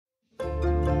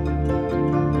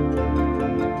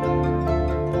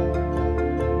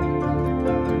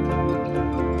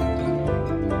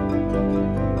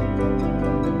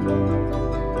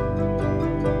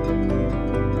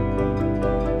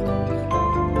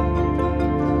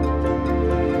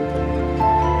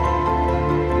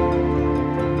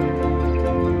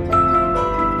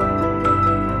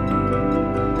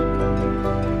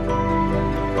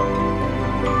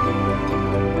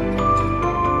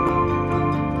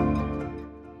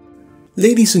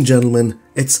Ladies and gentlemen,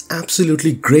 it's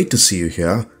absolutely great to see you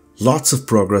here. Lots of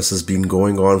progress has been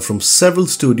going on from several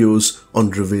studios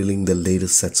on revealing the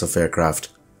latest sets of aircraft.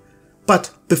 But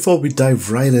before we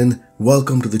dive right in,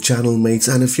 welcome to the channel mates,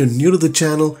 and if you're new to the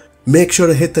channel, make sure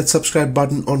to hit that subscribe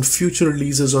button on future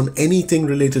releases on anything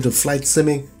related to flight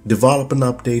simming, development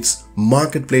updates,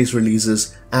 marketplace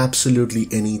releases, absolutely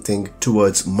anything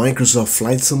towards Microsoft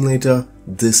Flight Simulator.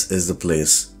 This is the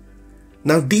place.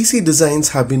 Now, DC Designs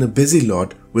have been a busy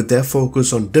lot with their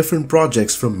focus on different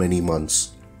projects for many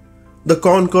months. The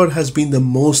Concorde has been the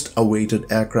most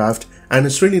awaited aircraft, and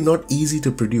it's really not easy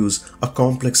to produce a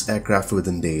complex aircraft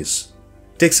within days.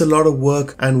 It takes a lot of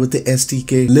work, and with the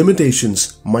SDK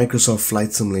limitations Microsoft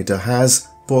Flight Simulator has,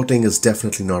 porting is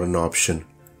definitely not an option.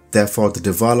 Therefore, the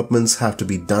developments have to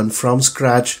be done from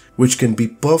scratch, which can be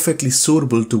perfectly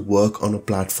suitable to work on a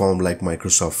platform like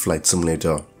Microsoft Flight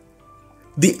Simulator.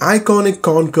 The iconic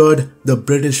Concorde, the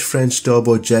British-French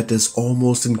turbojet, is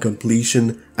almost in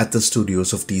completion at the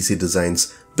studios of DC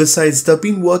Designs. Besides, they've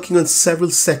been working on several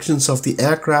sections of the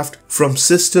aircraft, from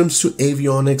systems to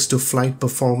avionics to flight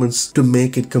performance, to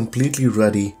make it completely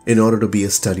ready in order to be a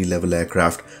study-level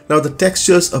aircraft. Now, the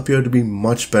textures appear to be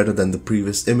much better than the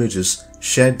previous images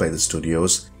shared by the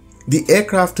studios. The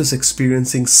aircraft is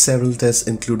experiencing several tests,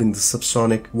 including the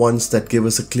subsonic ones, that give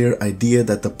us a clear idea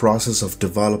that the process of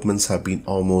developments have been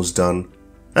almost done.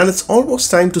 And it's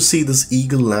almost time to see this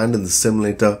Eagle land in the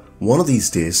simulator one of these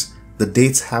days. The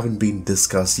dates haven't been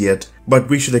discussed yet, but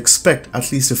we should expect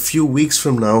at least a few weeks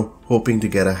from now, hoping to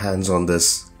get our hands on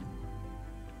this.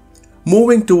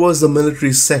 Moving towards the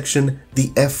military section,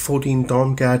 the F-14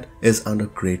 Tomcat is under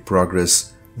great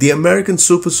progress. The American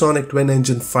Supersonic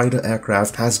twin-engine fighter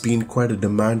aircraft has been quite a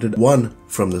demanded one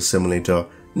from the simulator.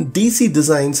 DC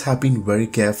Designs have been very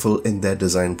careful in their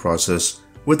design process.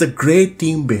 With a great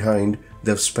team behind,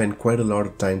 they've spent quite a lot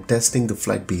of time testing the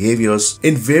flight behaviors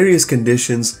in various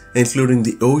conditions, including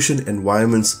the ocean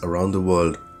environments around the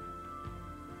world.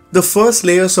 The first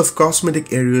layers of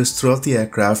cosmetic areas throughout the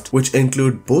aircraft, which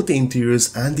include both the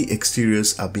interiors and the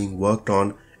exteriors, are being worked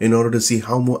on in order to see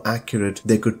how more accurate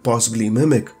they could possibly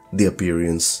mimic the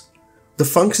appearance. The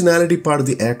functionality part of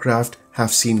the aircraft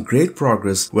have seen great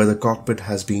progress, where the cockpit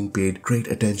has been paid great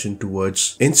attention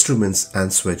towards instruments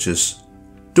and switches.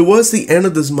 Towards the end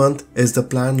of this month is the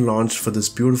planned launch for this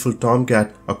beautiful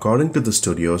Tomcat, according to the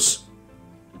studios.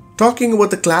 Talking about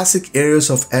the classic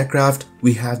areas of aircraft,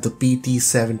 we have the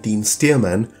PT-17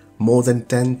 Stearman. More than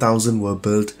 10,000 were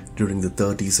built during the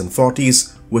 30s and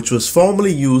 40s, which was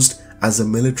formerly used as a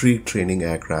military training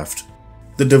aircraft.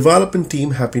 The development team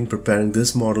have been preparing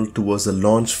this model towards the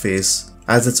launch phase,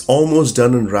 as it's almost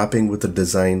done in wrapping with the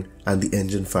design and the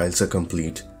engine files are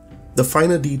complete. The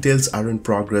finer details are in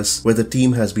progress, where the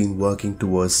team has been working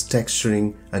towards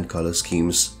texturing and color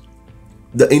schemes.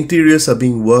 The interiors are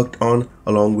being worked on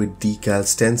along with decal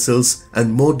stencils,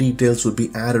 and more details will be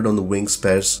added on the wing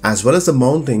spares as well as the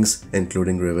mountings,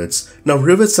 including rivets. Now,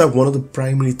 rivets are one of the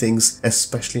primary things,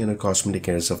 especially in the cosmetic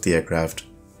areas of the aircraft.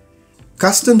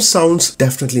 Custom sounds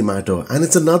definitely matter, and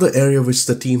it's another area which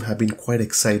the team have been quite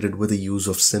excited with the use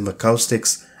of sim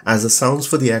acoustics, as the sounds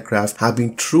for the aircraft have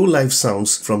been true live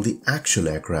sounds from the actual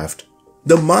aircraft.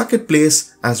 The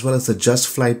marketplace as well as the Just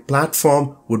Flight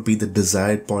platform would be the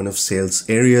desired point of sales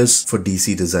areas for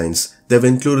DC Designs. They've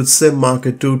included Sim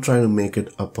Market too, trying to make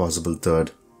it a possible third.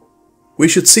 We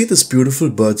should see this beautiful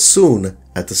bird soon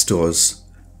at the stores.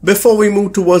 Before we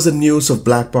move towards the news of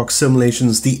black box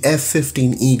simulations, the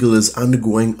F-15 Eagle is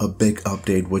undergoing a big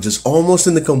update, which is almost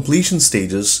in the completion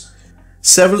stages.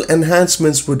 Several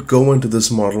enhancements would go into this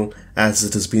model, as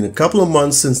it has been a couple of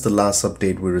months since the last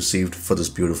update we received for this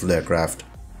beautiful aircraft.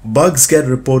 Bugs get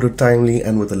reported timely,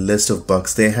 and with a list of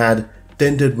bugs they had,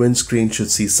 tinted windscreen should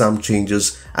see some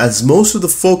changes, as most of the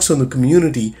folks in the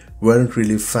community weren't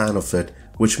really a fan of it,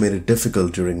 which made it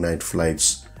difficult during night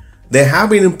flights. There have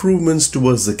been improvements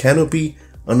towards the canopy.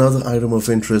 Another item of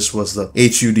interest was the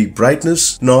HUD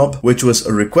brightness knob, which was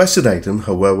a requested item.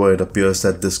 However, it appears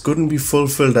that this couldn't be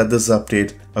fulfilled at this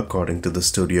update, according to the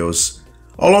studios.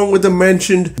 Along with the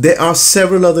mentioned, there are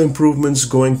several other improvements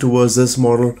going towards this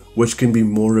model, which can be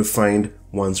more refined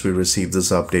once we receive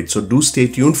this update, so do stay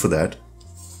tuned for that.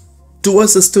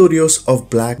 Towards the studios of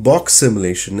black box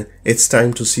simulation, it's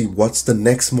time to see what's the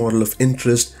next model of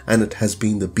interest, and it has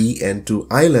been the BN2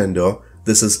 Islander.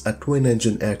 This is a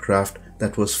twin-engine aircraft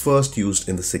that was first used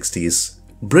in the 60s.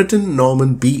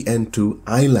 Britain-Norman BN2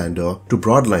 Islander, to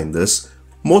broadline this,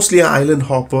 mostly an island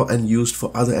hopper and used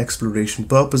for other exploration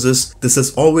purposes, this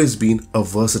has always been a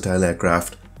versatile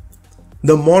aircraft.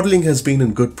 The modeling has been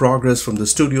in good progress from the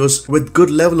studios with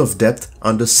good level of depth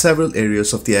under several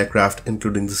areas of the aircraft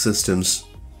including the systems.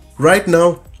 Right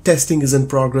now, testing is in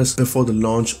progress before the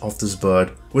launch of this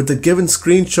bird. With the given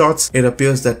screenshots, it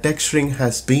appears that texturing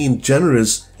has been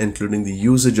generous, including the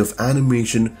usage of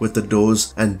animation with the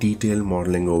doors and detailed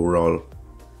modeling overall.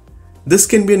 This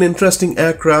can be an interesting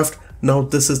aircraft. Now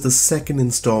this is the second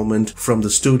installment from the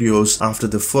studios after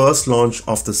the first launch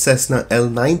of the Cessna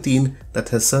L19 that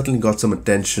has certainly got some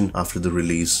attention after the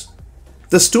release.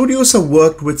 The studios have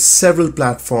worked with several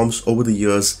platforms over the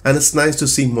years, and it's nice to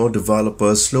see more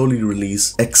developers slowly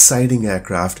release exciting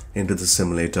aircraft into the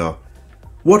simulator.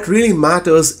 What really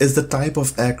matters is the type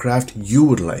of aircraft you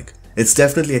would like. It's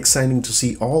definitely exciting to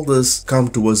see all this come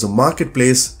towards the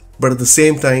marketplace, but at the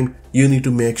same time, you need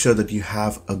to make sure that you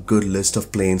have a good list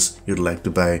of planes you'd like to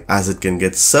buy, as it can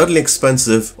get certainly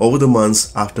expensive over the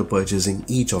months after purchasing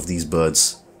each of these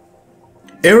birds.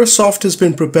 Aerosoft has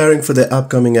been preparing for their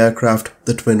upcoming aircraft,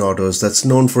 the Twin Otters, that's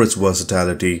known for its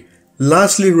versatility.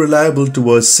 Largely reliable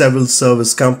towards several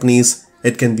service companies,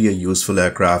 it can be a useful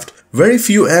aircraft. Very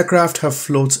few aircraft have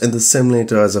floats in the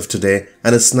simulator as of today,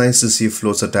 and it's nice to see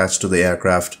floats attached to the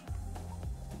aircraft.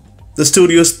 The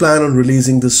studios plan on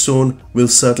releasing this soon. We'll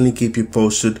certainly keep you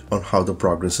posted on how the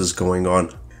progress is going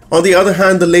on. On the other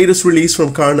hand, the latest release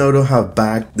from Concorde have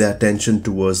bagged their attention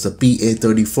towards the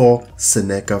PA-34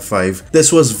 Seneca 5.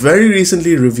 This was very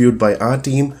recently reviewed by our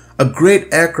team, a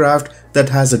great aircraft that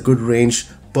has a good range,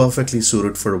 perfectly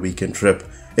suited for a weekend trip.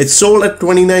 It's sold at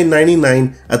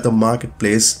 $29.99 at the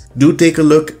marketplace. Do take a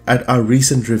look at our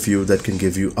recent review that can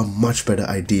give you a much better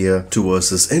idea towards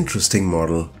this interesting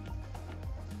model.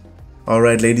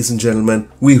 Alright ladies and gentlemen,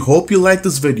 we hope you liked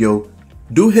this video.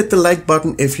 Do hit the like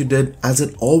button if you did, as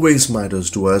it always matters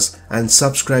to us, and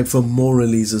subscribe for more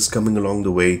releases coming along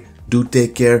the way. Do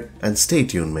take care and stay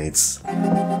tuned, mates.